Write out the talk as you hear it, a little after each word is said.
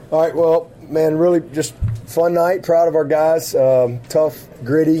All right, well, man, really just fun night. Proud of our guys. Tough,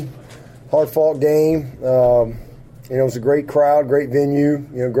 gritty, hard-fought game. It was a great crowd, great venue,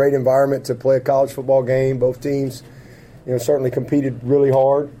 great environment to play a college football game. Both teams, certainly competed really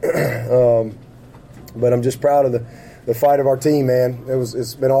hard. But I'm just proud of the fight of our team, man.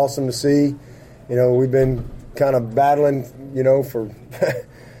 It's been awesome to see. We've been kind of battling, for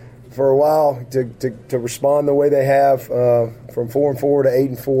for a while to respond the way they have, from 4-4 to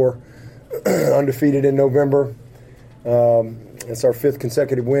 8-4, undefeated in November. It's our 5th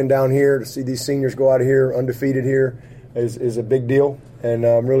consecutive win down here. To see these seniors go out of here undefeated here is a big deal, and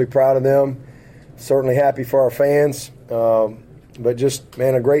I'm really proud of them. Certainly happy for our fans, but just,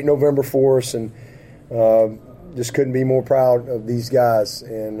 man, a great November for us, and just couldn't be more proud of these guys.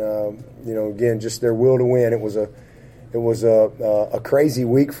 And again, just their will to win. It was a crazy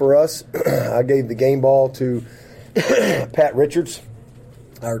week for us. I gave the game ball to Pat Richards,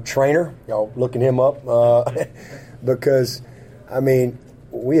 our trainer. Y'all looking him up because,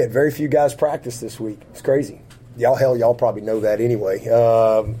 we had very few guys practice this week. It's crazy. Y'all probably know that anyway.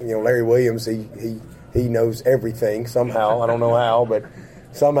 Larry Williams, he knows everything somehow. I don't know how, but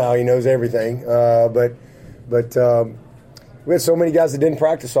somehow he knows everything. But we had so many guys that didn't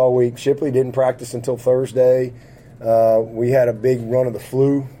practice all week. Shipley didn't practice until Thursday. We had a big run of the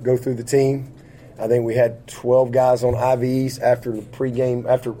flu go through the team. I think we had 12 guys on IVs after the pregame,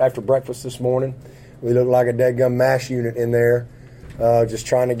 after breakfast this morning. We looked like a dadgum MASH unit in there, just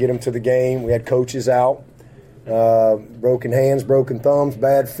trying to get them to the game. We had coaches out, broken hands, broken thumbs,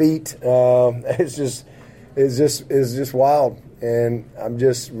 bad feet. It's just wild, and I'm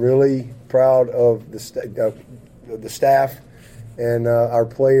just really proud of the staff and our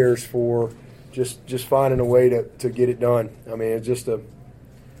players for just finding a way to get it done.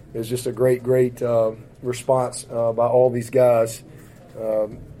 It's just a great response by all these guys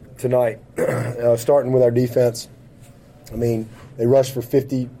tonight. Starting with our defense, they rushed for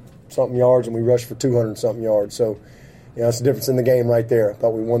 50-something yards and we rushed for 200-something yards. So, that's the difference in the game right there. I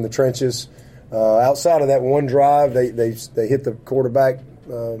thought we won the trenches. Outside of that one drive, they hit the quarterback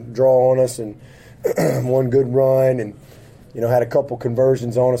draw on us and one good run, and had a couple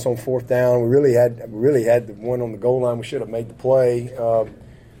conversions on us on 4th down. We really had the one on the goal line. We should have made the play,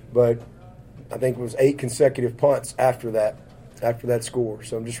 but I think it was 8 consecutive punts after that score.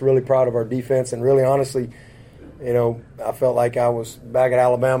 So I'm just really proud of our defense, and really honestly, I felt like I was back at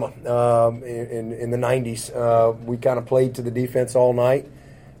Alabama in the 90s. We kind of played to the defense all night.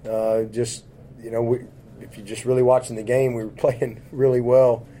 If you're just really watching the game, we were playing really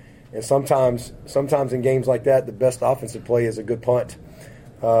well. And sometimes in games like that, the best offensive play is a good punt.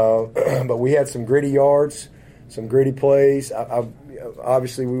 But we had some gritty yards, some gritty plays.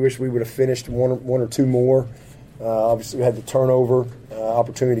 Obviously, we wish we would have finished one or two more. Obviously, we had the turnover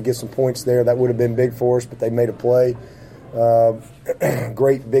opportunity to get some points there. That would have been big for us, but they made a play.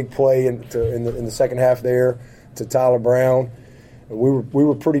 Great big play in the second half there to Tyler Brown. We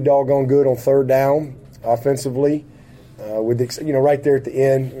were pretty doggone good on 3rd down offensively. Right there at the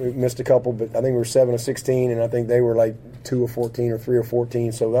end, we missed a couple, but I think we were 7 of 16, and I think they were like 2 of 14 or 3 of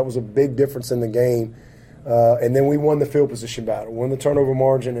 14. So that was a big difference in the game. And then we won the field position battle, won the turnover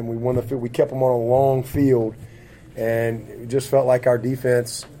margin, and we won the field. We kept them on a long field, and it just felt like our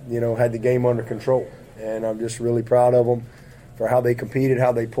defense, had the game under control. And I'm just really proud of them for how they competed,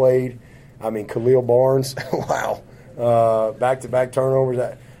 how they played. Khalil Barnes, wow, back-to-back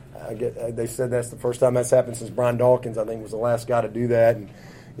turnovers. They said that's the first time that's happened since Brian Dawkins, I think, was the last guy to do that. And,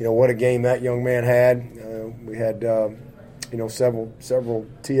 what a game that young man had. We had, several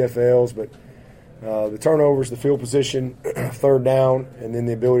TFLs, but the turnovers, the field position, 3rd down, and then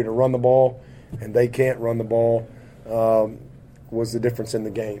the ability to run the ball, and they can't run the ball, was the difference in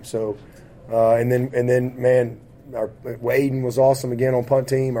the game. So, and then, man, Aiden was awesome again on punt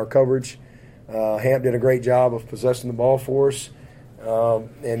team, our coverage. Hamp did a great job of possessing the ball for us.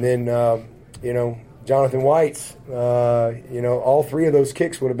 And then, Jonathan White's, all 3 of those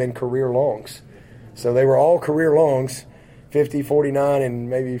kicks would have been career longs. So they were all career longs, 50, 49, and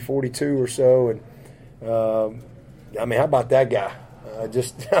maybe 42 or so. And, how about that guy?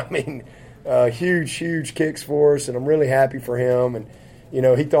 Huge kicks for us, and I'm really happy for him. And,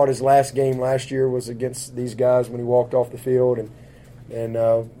 he thought his last game last year was against these guys when he walked off the field. And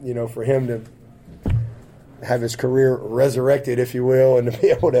for him to have his career resurrected, if you will, and to be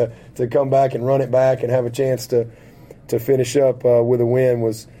able to come back and run it back and have a chance to finish up with a win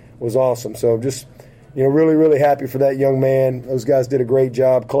was awesome. So just, really, really happy for that young man. Those guys did a great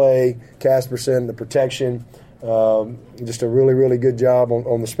job. Clay, Casperson, the protection, Just a really, really good job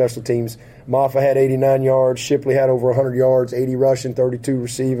on the special teams. Maffa had 89 yards. Shipley had over 100 yards, 80 rushing, 32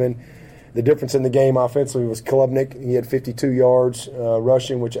 receiving. The difference in the game offensively was Klubnik. He had 52 yards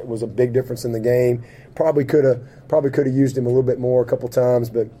rushing, which was a big difference in the game. Probably could have used him a little bit more a couple times,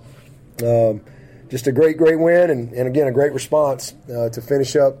 but just a great win, and again, a great response to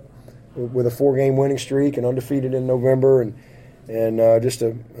finish up with a 4-game winning streak and undefeated in November, and just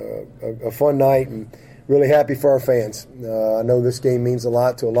a fun night, and really happy for our fans. I know this game means a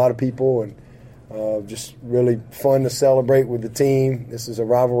lot to a lot of people, and just really fun to celebrate with the team. This is a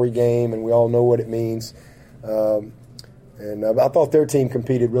rivalry game, and we all know what it means. And I thought their team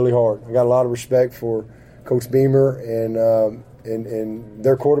competed really hard. I got a lot of respect for Coach Beamer and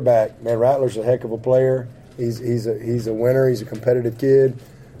their quarterback. Man, Rattler's a heck of a player. He's a winner. He's a competitive kid.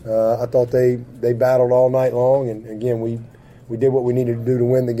 I thought they battled all night long, and again we did what we needed to do to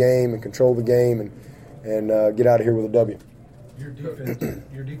win the game and control the game and get out of here with a W. Your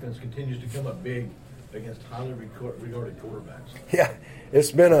defense continues to come up big against highly regarded quarterbacks. Yeah,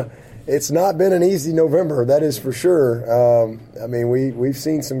 it's not been an easy November, that is for sure. I mean, we've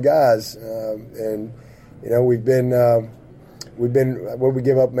seen some guys, and we've been what we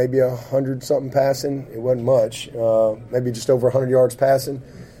give up, maybe 100-something passing. It wasn't much, maybe just over 100 yards passing.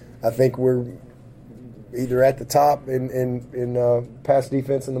 I think we're either at the top in pass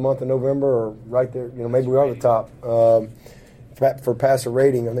defense in the month of November, or right there. Maybe we are the top. For passer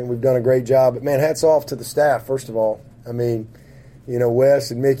rating, I think we've done a great job. But, man, hats off to the staff, first of all. I mean,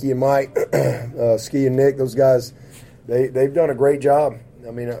 Wes and Mickey and Mike, Ski and Nick, those guys, they've done a great job.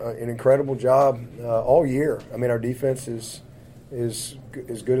 I mean, an incredible job all year. I mean, our defense is as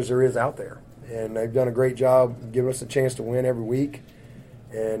good as there is out there. And they've done a great job giving us a chance to win every week.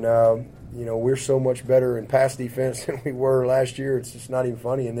 And, we're so much better in pass defense than we were last year. It's just not even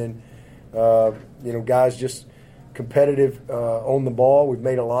funny. And then, guys just – competitive on the ball. We've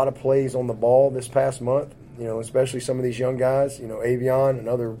made a lot of plays on the ball this past month, especially some of these young guys. Avion,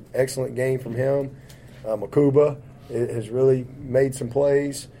 another excellent game from him. Makuba has really made some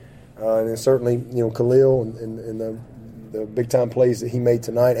plays. And then certainly, Khalil and the big-time plays that he made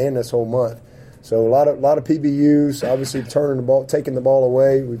tonight and this whole month. So a lot of PBUs, obviously taking the ball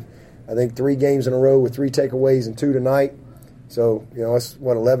away. We've, I think, 3 games in a row with 3 takeaways and 2 tonight. So, that's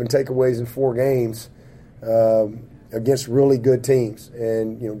 11 takeaways in 4 games. Against really good teams.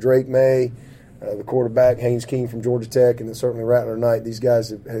 And, Drake May, the quarterback, Haynes King from Georgia Tech, and then certainly Rattler Knight, these guys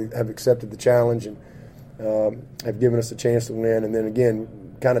have accepted the challenge and have given us a chance to win. And then,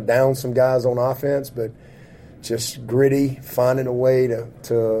 again, kind of down some guys on offense, but just gritty, finding a way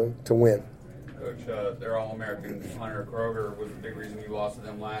to win. Coach, their All-American Hunter Kroger was a big reason you lost to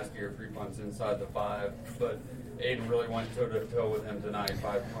them last year, 3 punts inside the 5, but Aiden really went toe-to-toe with him tonight,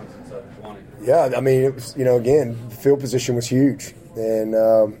 5 punts inside the 20. Yeah, I mean, it was, again, the field position was huge, and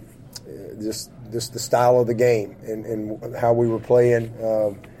just the style of the game and how we were playing.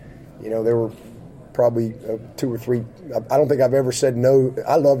 There were probably 2 or 3. I don't think I've ever said no.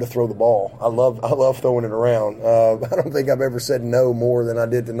 I love to throw the ball. I love throwing it around. I don't think I've ever said no more than I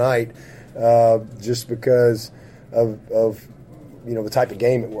did tonight, just because of the type of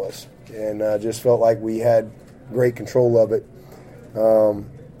game it was, and I just felt like we had great control of it.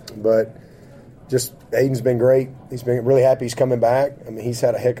 But just Aiden's been great. He's been really happy he's coming back. I mean, he's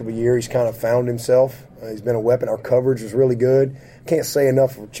had a heck of a year. He's kind of found himself. He's been a weapon. Our coverage was really good. Can't say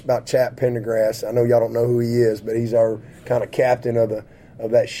enough about Chap Pendergrass. I know y'all don't know who he is, but he's our kind of captain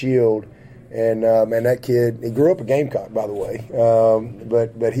of that shield. And man, that kid, he grew up a Gamecock, by the way.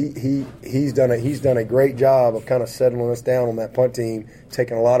 But he's done a great job of kind of settling us down on that punt team,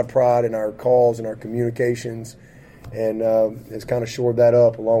 taking a lot of pride in our calls and our communications, and has kind of shored that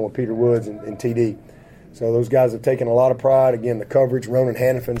up along with Peter Woods and TD. So those guys have taken a lot of pride. Again, the coverage. Ronan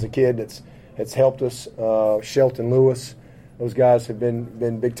Hannafin's a kid that's helped us. Shelton Lewis. Those guys have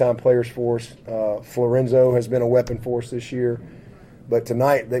been big-time players for us. Florenzo has been a weapon for us this year. But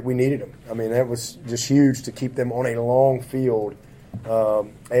tonight, we needed them. I mean, that was just huge to keep them on a long field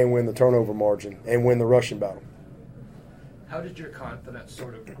and win the turnover margin and win the rushing battle. How did your confidence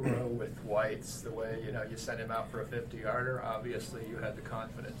sort of grow with Whites the way, you sent him out for a 50-yarder? Obviously, you had the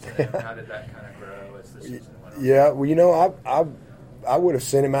confidence in him. How did that kind of grow as the season went on? Yeah, well, I would have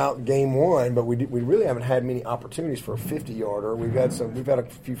sent him out game 1, but we really haven't had many opportunities for a 50-yarder. We've had a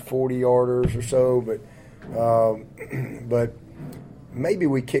few 40-yarders or so, but maybe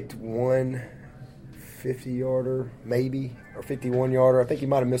we kicked one 50-yarder, maybe, or 51-yarder. I think he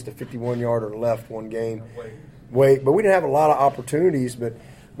might have missed a 51-yarder left one game. But we didn't have a lot of opportunities. But,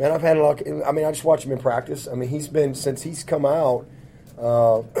 man, I've had a lot. I mean, I just watch him in practice. I mean, since he's come out,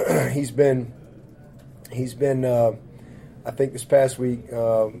 he's been he's been, I think this past week,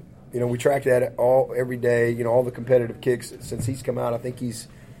 we tracked that every day, all the competitive kicks since he's come out. I think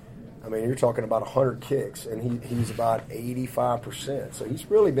you're talking about 100 kicks, and he's about 85%. So he's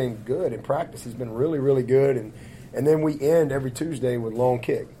really been good in practice. He's been really, really good. And then we end every Tuesday with long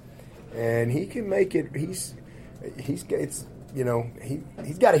kick. And he can make it. He's got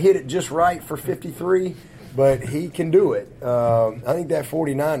to hit it just right for 53, but he can do it. I think that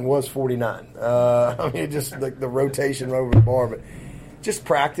 49 was 49. Just the rotation over the bar, but just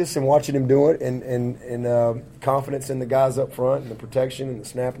practice and watching him do it, and confidence in the guys up front and the protection and the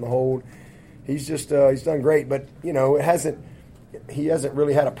snap and the hold. He's just he's done great, but he hasn't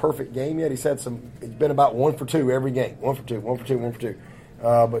really had a perfect game yet. He's been about 1 for 2 every game, 1 for 2, 1 for 2, 1 for 2.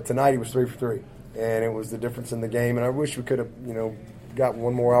 But tonight he was 3 for 3, and it was the difference in the game. And I wish we could have got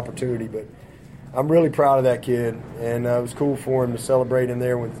one more opportunity, but I'm really proud of that kid, and it was cool for him to celebrate in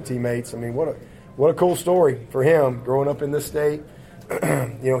there with the teammates. I mean, what a cool story for him growing up in this state.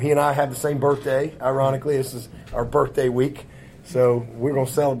 He and I have the same birthday. Ironically, this is our birthday week, so we're going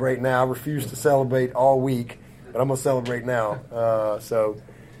to celebrate now. I refuse to celebrate all week, but I'm going to celebrate now. So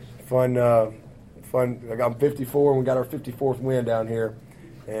fun. Like I'm 54, and we got our 54th win down here,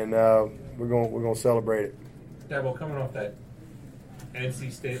 and we're going to celebrate it. Dabo, coming off that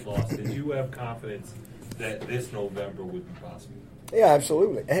NC State loss, did you have confidence that this November would be possible? Yeah,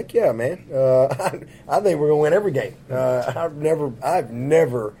 absolutely. Heck yeah, man. I think we're going to win every game. I've never,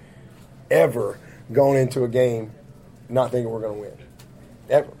 ever gone into a game not thinking we're going to win.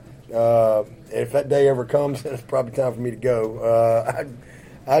 Ever. If that day ever comes, then it's probably time for me to go.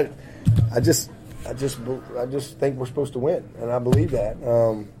 I just think we're supposed to win, and I believe that.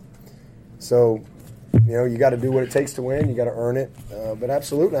 So, you got to do what it takes to win. You got to earn it. But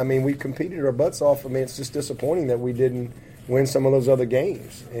absolutely, I mean, we competed our butts off. I mean, it's just disappointing that we didn't win some of those other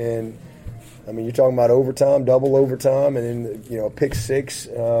games. And I mean, you're talking about overtime, double overtime, and then a pick six,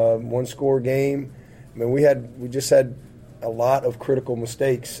 one score game. I mean, we just had a lot of critical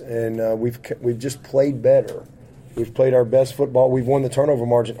mistakes, and we've just played better. We've played our best football. We've won the turnover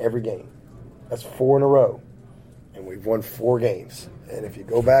margin every game. That's 4 in a row, and we've won 4 games. And if you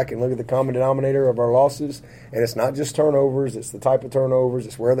go back and look at the common denominator of our losses, and it's not just turnovers, it's the type of turnovers,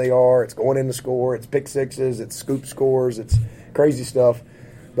 it's where they are, it's going in the score, it's pick sixes, it's scoop scores, it's crazy stuff.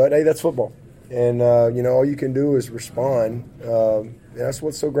 But, hey, that's football. And, all you can do is respond. And that's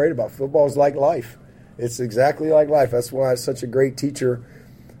what's so great about football. Is like life. It's exactly like life. That's why it's such a great teacher.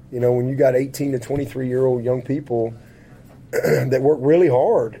 When you got 18 to 23-year-old young people that work really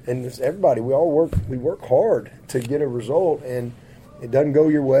hard, and it's everybody, we work hard to get a result, and it doesn't go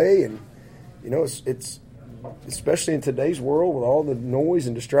your way, and it's especially in today's world with all the noise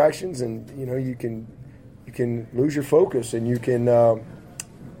and distractions, and you can lose your focus, and you can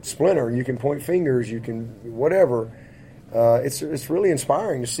splinter, you can point fingers, you can whatever. It's really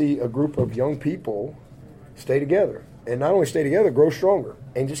inspiring to see a group of young people stay together, and not only stay together, grow stronger,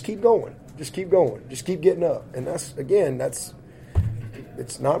 and just keep going, just keep getting up, and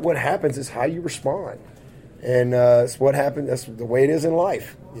it's not what happens, it's how you respond. And it's what happened. That's the way it is in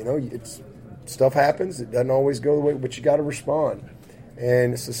life. Stuff happens. It doesn't always go the way, but you got to respond.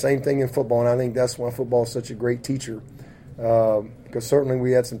 And it's the same thing in football. And I think that's why football is such a great teacher. Because certainly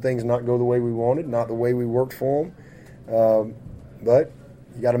we had some things not go the way we wanted, not the way we worked for them. But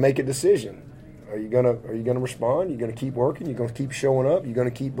you got to make a decision. Are you gonna respond? You're gonna keep working. You're gonna keep showing up. You're gonna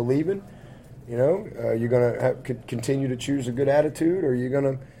keep believing. You're gonna continue to choose a good attitude, or you're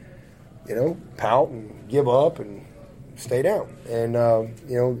gonna pout and give up and stay down. And,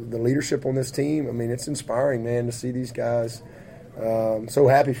 the leadership on this team, I mean, it's inspiring, man, to see these guys. I'm so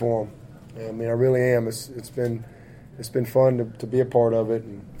happy for them. I mean, I really am. It's been fun to be a part of it.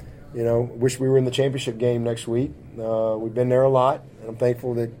 And, wish we were in the championship game next week. We've been there a lot, and I'm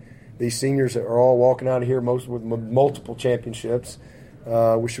thankful that these seniors are all walking out of here with multiple championships.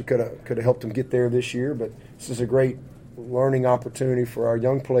 Wish we could have helped them get there this year, but this is a great learning opportunity for our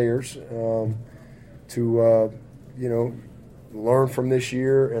young players to learn from this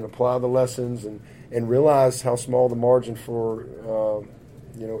year and apply the lessons and realize how small the margin for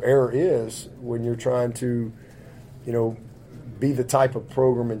error is when you're trying to be the type of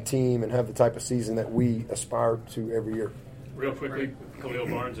program and team and have the type of season that we aspire to every year. Real quickly, Khalil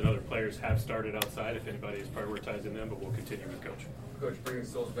Barnes and other players have started outside if anybody is prioritizing them, but we'll continue with Coach. Coach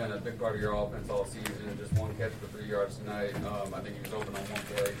Brinkstill's been a big part of your offense all season. Just one catch for 3 yards tonight. I think he was open on one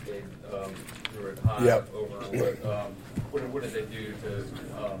play. They threw it high over. What did they do to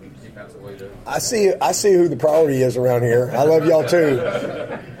defensively? I see who the priority is around here. I love y'all too.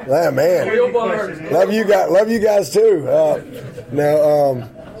 Yeah, man. Love you guys too.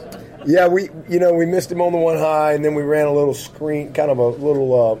 Yeah, we missed him on the one high, and then we ran a little screen, kind of a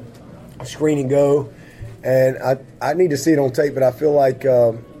little screen and go. And I need to see it on tape, but I feel like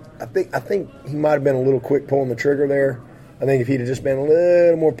I think he might have been a little quick pulling the trigger there. I think if he'd have just been a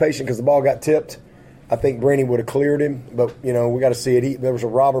little more patient because the ball got tipped, I think Brenny would have cleared him. But we got to see it. There was a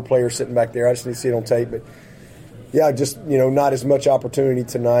robber player sitting back there. I just need to see it on tape. But yeah, just not as much opportunity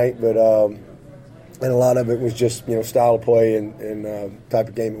tonight, but and a lot of it was just style of play and type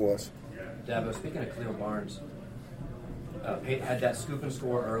of game it was. Dabo, speaking of Khalil Barnes, Peyton had that scoop and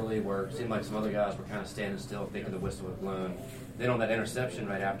score early where it seemed like some other guys were kind of standing still thinking the whistle had blown. Then on that interception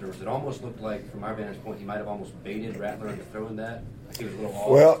right afterwards, it almost looked like, from our vantage point, he might have almost baited Rattler into throwing that. Like he was a little off.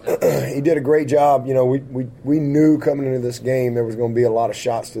 Well, he did a great job. We knew coming into this game there was going to be a lot of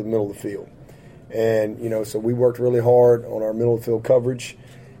shots to the middle of the field. And, so we worked really hard on our middle of the field coverage.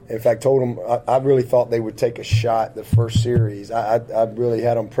 In fact, told them I really thought they would take a shot the first series. I really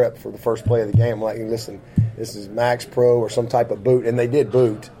had them prepped for the first play of the game. I'm like, listen, this is Max Pro or some type of boot. And they did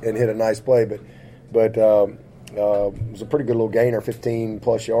boot and hit a nice play. But it was a pretty good little gainer,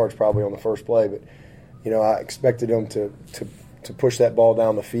 15-plus yards probably on the first play. But, I expected them to push that ball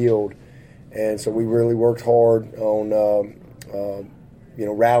down the field. And so we really worked hard on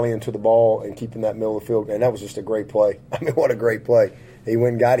rallying to the ball and keeping that middle of the field. And that was just a great play. I mean, what a great play. He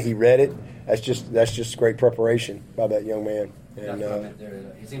went and got it. He read it. That's just great preparation by that young man. And that's what I meant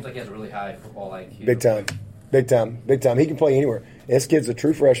there. He seems like he has a really high football IQ. Big time. He can play anywhere. This kid's a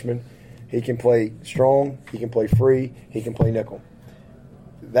true freshman. He can play strong. He can play free. He can play nickel.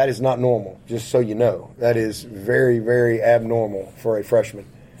 That is not normal, just so you know. That is very, very abnormal for a freshman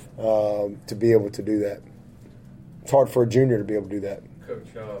to be able to do that. It's hard for a junior to be able to do that. Coach,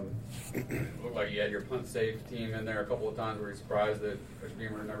 looked like you had your punt safe team in there a couple of times. Were you surprised that Coach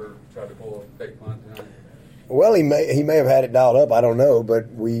Beamer never tried to pull a fake punt tonight? Well, he may have had it dialed up. I don't know, but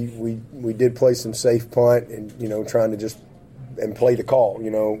we did play some safe punt and trying to just and play the call.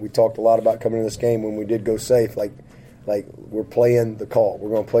 We talked a lot about coming to this game when we did go safe. Like we're playing the call.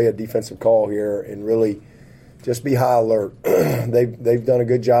 We're going to play a defensive call here and really just be high alert. They've done a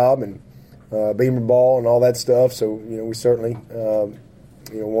good job and Beamer ball and all that stuff. So we certainly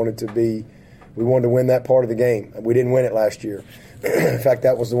wanted to win that part of the game. We didn't win it last year. In fact,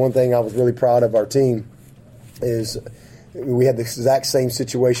 that was the one thing I was really proud of our team is we had the exact same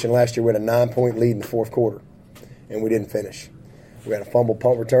situation last year. We had a 9-point lead in the fourth quarter, and we didn't finish. We had a fumble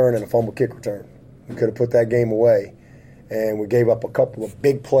punt return and a fumble kick return. We could have put that game away, and we gave up a couple of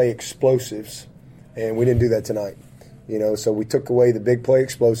big play explosives, and we didn't do that tonight. So we took away the big play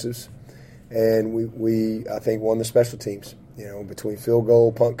explosives, and we I think won the special teams. Between field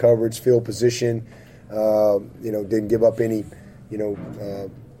goal, punt coverage, field position, didn't give up any,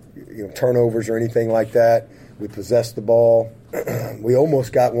 turnovers or anything like that. We possessed the ball. We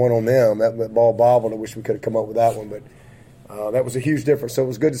almost got one on them. That ball bobbled. I wish we could have come up with that one, but that was a huge difference. So it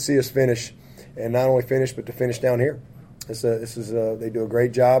was good to see us finish, and not only finish, but to finish down here. They do a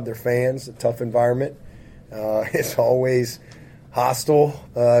great job. They're fans, a tough environment. It's always hostile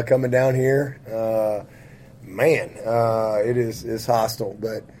coming down here. It's hostile,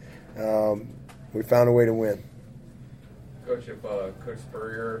 but we found a way to win. Coach, if Coach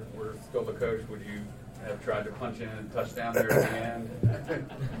Spurrier were still the coach, would you have tried to punch in a touchdown there at the end?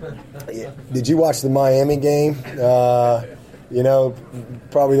 Yeah. Did you watch the Miami game?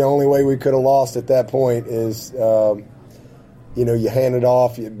 Probably the only way we could have lost at that point is, you hand it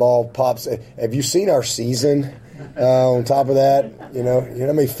off, your ball pops. Have you seen our season? On top of that, you know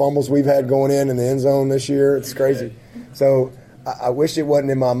how many fumbles we've had going in the end zone this year? It's crazy. So I wish it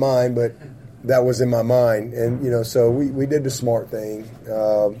wasn't in my mind, but that was in my mind. And, so we did the smart thing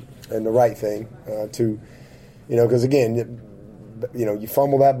and the right thing because, again, you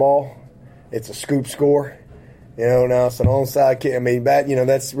fumble that ball, it's a scoop score. Now it's an onside kick. I mean,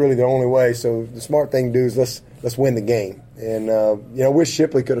 that's really the only way. So the smart thing to do is let's win the game. And, wish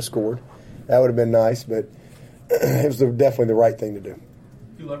Shipley could have scored. That would have been nice, but it was definitely the right thing to do. Can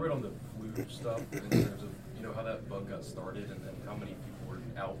you elaborate on the flu stuff in terms of how that bug got started and then how many people were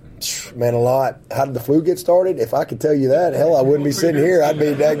out? Man, a lot. How did the flu get started? If I could tell you that, hell, I wouldn't be sitting here. I'd be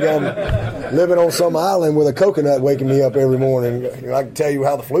dadgum living on some island with a coconut waking me up every morning. I can tell you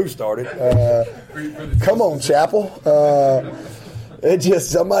how the flu started. Come on, Chapel. It just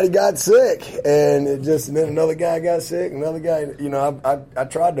somebody got sick, and then another guy got sick. Another guy, I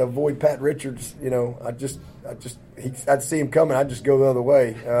tried to avoid Pat Richards. I'd see him coming. I'd just go the other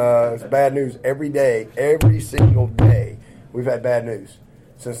way. It's bad news every day, every single day. We've had bad news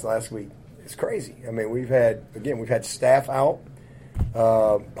since last week. It's crazy. I mean, we've had staff out.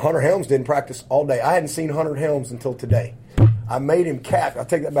 Hunter Helms didn't practice all day. I hadn't seen Hunter Helms until today. I made him captain. I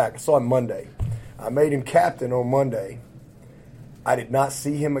take that back. I saw him Monday. I made him captain on Monday. I did not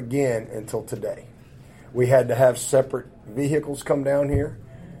see him again until today. We had to have separate vehicles come down here.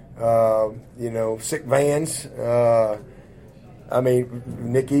 Sick vans.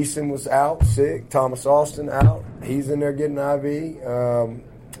 Nick Easton was out sick. Thomas Austin out. He's in there getting IV.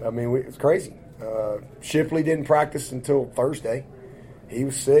 It's crazy. Shipley didn't practice until Thursday. He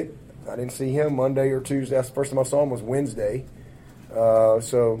was sick. I didn't see him Monday or Tuesday. That's the first time I saw him was Wednesday.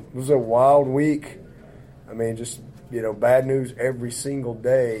 So it was a wild week. Bad news every single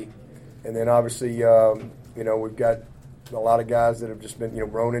day. And then obviously, we've got a lot of guys that have just been,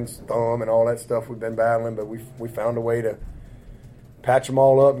 Ronan's thumb and all that stuff we've been battling, but we found a way to patch them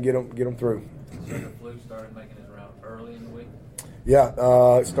all up and get them through. So the flu started making its round early in the week? Yeah,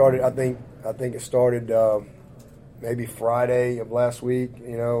 it started. I think it started maybe Friday of last week.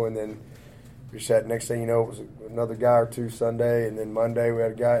 And then we said next thing you know, it was another guy or two Sunday, and then Monday we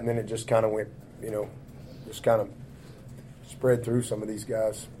had a guy, and then it just kind of went, just kind of spread through some of these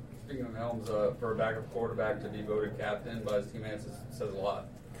guys. Speaking of Helms, for a backup quarterback to be voted captain by his teammates says a lot.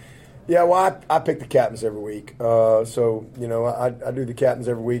 Yeah, well, I pick the captains every week. I do the captains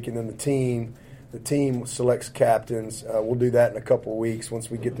every week, and then the team selects captains. We'll do that in a couple of weeks once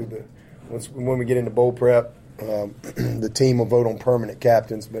we get through when we get into bowl prep. The team will vote on permanent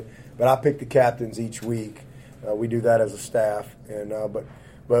captains, but I pick the captains each week. We do that as a staff, and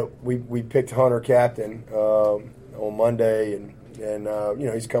but we picked Hunter captain on Monday, and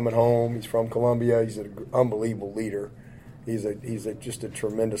he's coming home. He's from Columbia. He's an unbelievable leader. He's just a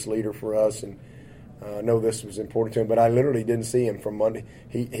tremendous leader for us, and I know this was important to him. But I literally didn't see him from Monday.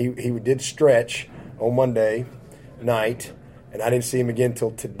 He did stretch on Monday night, and I didn't see him again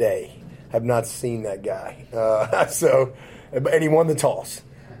till today. Have not seen that guy. And he won the toss.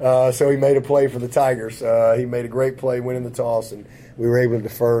 So he made a play for the Tigers. He made a great play winning the toss, and we were able to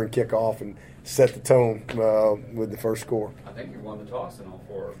defer and kick off and set the tone with the first score. I think you won the toss in all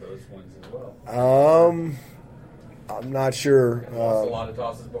 4 of those wins as well. I'm not sure. Lost a lot of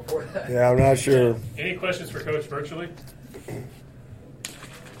tosses before that. Yeah, I'm not sure. Any questions for Coach virtually?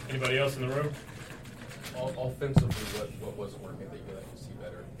 Anybody else in the room? Offensively, what wasn't working that you like to see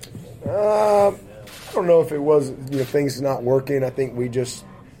better? I don't know if it was things not working. I think we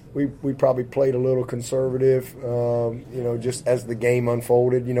probably played a little conservative. Just as the game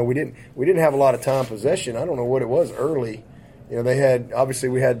unfolded. We didn't have a lot of time possession. I don't know what it was early. We had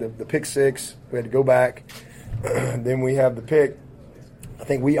the pick six. We had to go back. Then we have the pick. I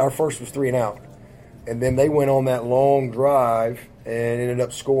think our first was 3 and out, and then they went on that long drive and ended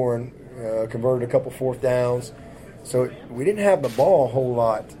up scoring, converted a couple 4th downs. So we didn't have the ball a whole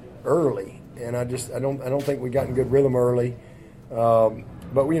lot early, and I don't think we got in good rhythm early.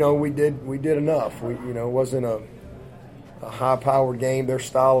 But we did enough. It wasn't a high-powered game. Their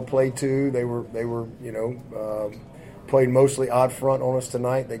style of play too. They were played mostly odd front on us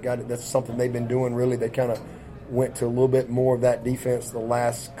tonight. That's something they've been doing really. They kind of went to a little bit more of that defense the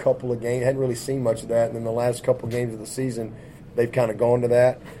last couple of games. Hadn't really seen much of that. And then the last couple of games of the season, they've kind of gone to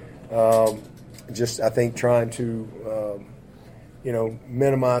that. I think trying to,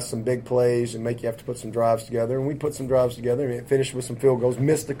 minimize some big plays and make you have to put some drives together. And we put some drives together and finished with some field goals.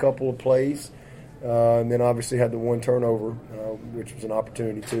 Missed a couple of plays. And then obviously had the 1 turnover, which was an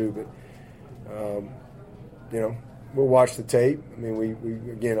opportunity too. But, we'll watch the tape. We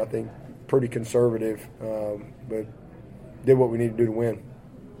again, I think, pretty conservative, but did what we needed to do to win.